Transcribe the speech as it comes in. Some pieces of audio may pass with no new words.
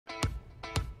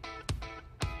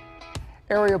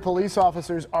Area police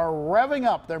officers are revving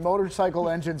up their motorcycle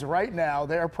engines right now.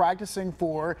 They are practicing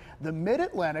for the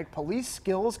Mid-Atlantic Police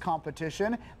Skills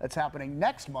Competition that's happening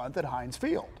next month at Heinz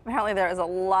Field. Apparently there is a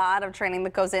lot of training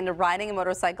that goes into riding a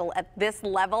motorcycle at this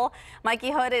level.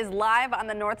 Mikey Hood is live on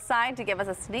the north side to give us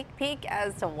a sneak peek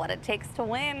as to what it takes to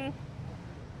win.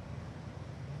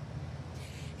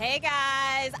 Hey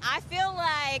guys, I feel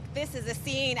like this is a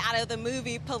scene out of the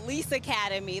movie Police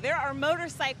Academy. There are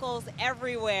motorcycles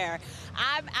everywhere.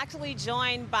 I'm actually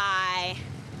joined by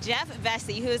Jeff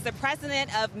Vesci, who is the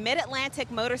president of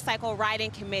Mid-Atlantic Motorcycle Riding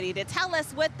Committee, to tell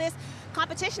us what this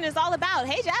competition is all about.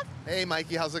 Hey Jeff. Hey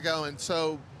Mikey, how's it going?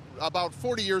 So about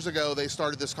 40 years ago, they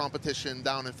started this competition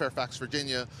down in Fairfax,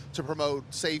 Virginia, to promote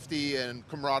safety and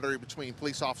camaraderie between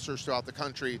police officers throughout the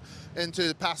country and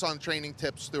to pass on training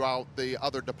tips throughout the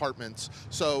other departments.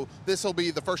 So this will be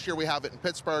the first year we have it in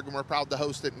Pittsburgh, and we're proud to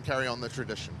host it and carry on the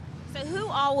tradition. So who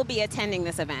all will be attending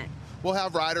this event? We'll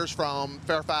have riders from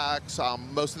Fairfax,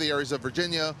 most of the areas of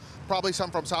Virginia, probably some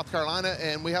from South Carolina,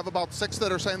 and we have about 6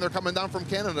 that are saying they're coming down from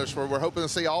Canada, so we're hoping to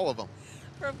see all of them.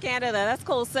 From Canada, that's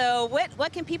cool. So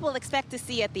what can people expect to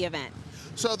see at the event?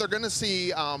 So they're going to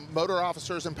see motor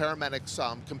officers and paramedics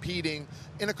competing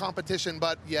in a competition,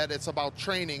 but yet it's about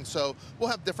training. So we'll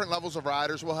have different levels of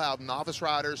riders. We'll have novice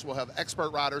riders, we'll have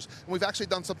expert riders, and we've actually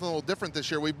done something a little different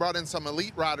this year. We brought in some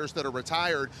elite riders that are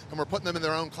retired, and we're putting them in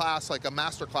their own class, like a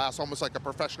master class, almost like a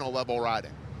professional level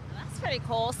riding. That's pretty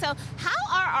cool. So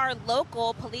how are our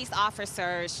local police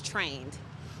officers trained?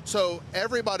 So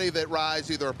everybody that rides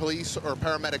either a police or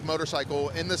paramedic motorcycle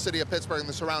in the city of Pittsburgh and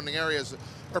the surrounding areas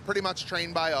are pretty much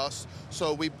trained by us.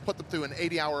 So we put them through an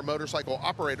 80-hour motorcycle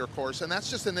operator course, and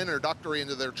that's just an introductory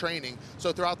into their training.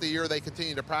 So throughout the year, they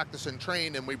continue to practice and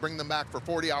train, and we bring them back for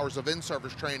 40 hours of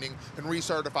in-service training and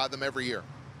recertify them every year.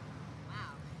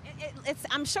 Wow.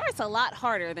 I'm sure it's a lot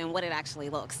harder than what it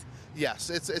actually looks. Yes,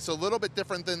 it's a little bit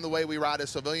different than the way we ride as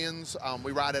civilians.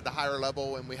 We ride at a higher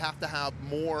level, and we have to have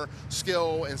more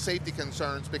skill and safety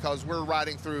concerns because we're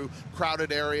riding through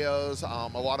crowded areas, a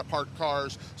lot of parked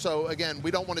cars. So again,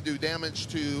 we don't want to do damage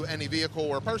to any vehicle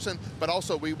or person, but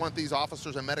also we want these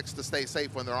officers and medics to stay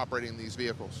safe when they're operating these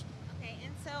vehicles. Okay,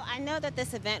 and so I know that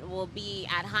this event will be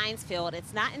at Heinz Field.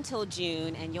 It's not until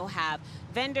June, and you'll have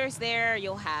vendors there,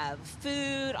 you'll have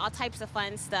food, all types of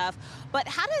fun stuff. But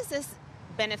how does this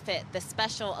benefit the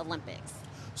Special Olympics?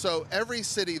 So every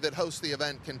city that hosts the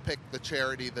event can pick the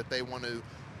charity that they want to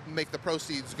make the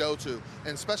proceeds go to.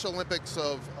 And Special Olympics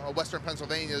of Western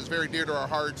Pennsylvania is very dear to our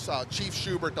hearts. Chief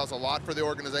Schubert does a lot for the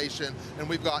organization, and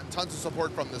we've gotten tons of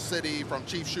support from the city, from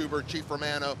Chief Schubert, Chief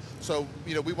Romano. So,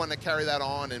 you know, we want to carry that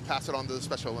on and pass it on to the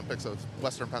Special Olympics of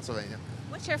Western Pennsylvania.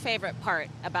 What's your favorite part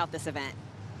about this event?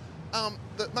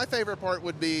 My favorite part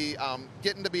would be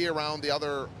getting to be around the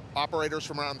other operators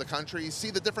from around the country,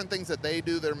 see the different things that they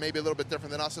do. They're maybe a little bit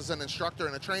different than us as an instructor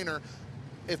and a trainer.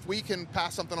 If we can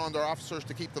pass something on to our officers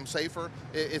to keep them safer,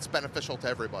 it's beneficial to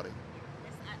everybody.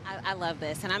 I love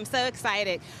this, and I'm so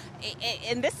excited.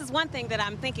 And this is one thing that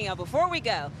I'm thinking of before we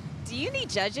go. Do you need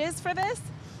judges for this?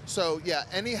 So yeah,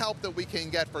 any help that we can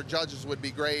get for judges would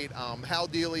be great. Hal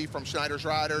Deely from Schneider's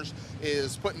Riders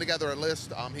is putting together a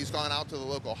list. He's gone out to the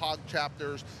local hog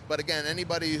chapters. But again,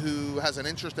 anybody who has an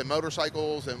interest in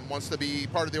motorcycles and wants to be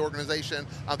part of the organization,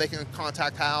 they can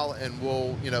contact Hal, and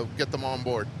we'll get them on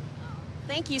board.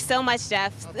 Thank you so much,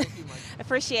 Jeff. Thank you, Mike.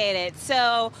 Appreciate it.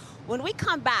 So when we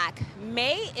come back,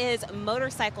 May is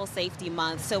Motorcycle Safety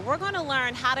Month, so we're going to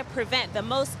learn how to prevent the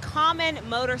most common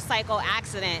motorcycle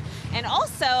accident. And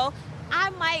also,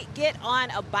 I might get on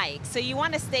a bike, so you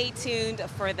want to stay tuned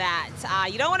for that.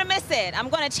 You don't want to miss it. I'm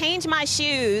going to change my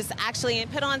shoes, actually,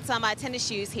 and put on some tennis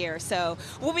shoes here. So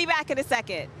we'll be back in a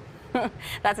second.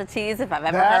 That's a tease if I've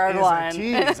ever heard one. That is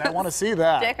a tease. I want to see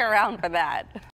that. Stick around for that.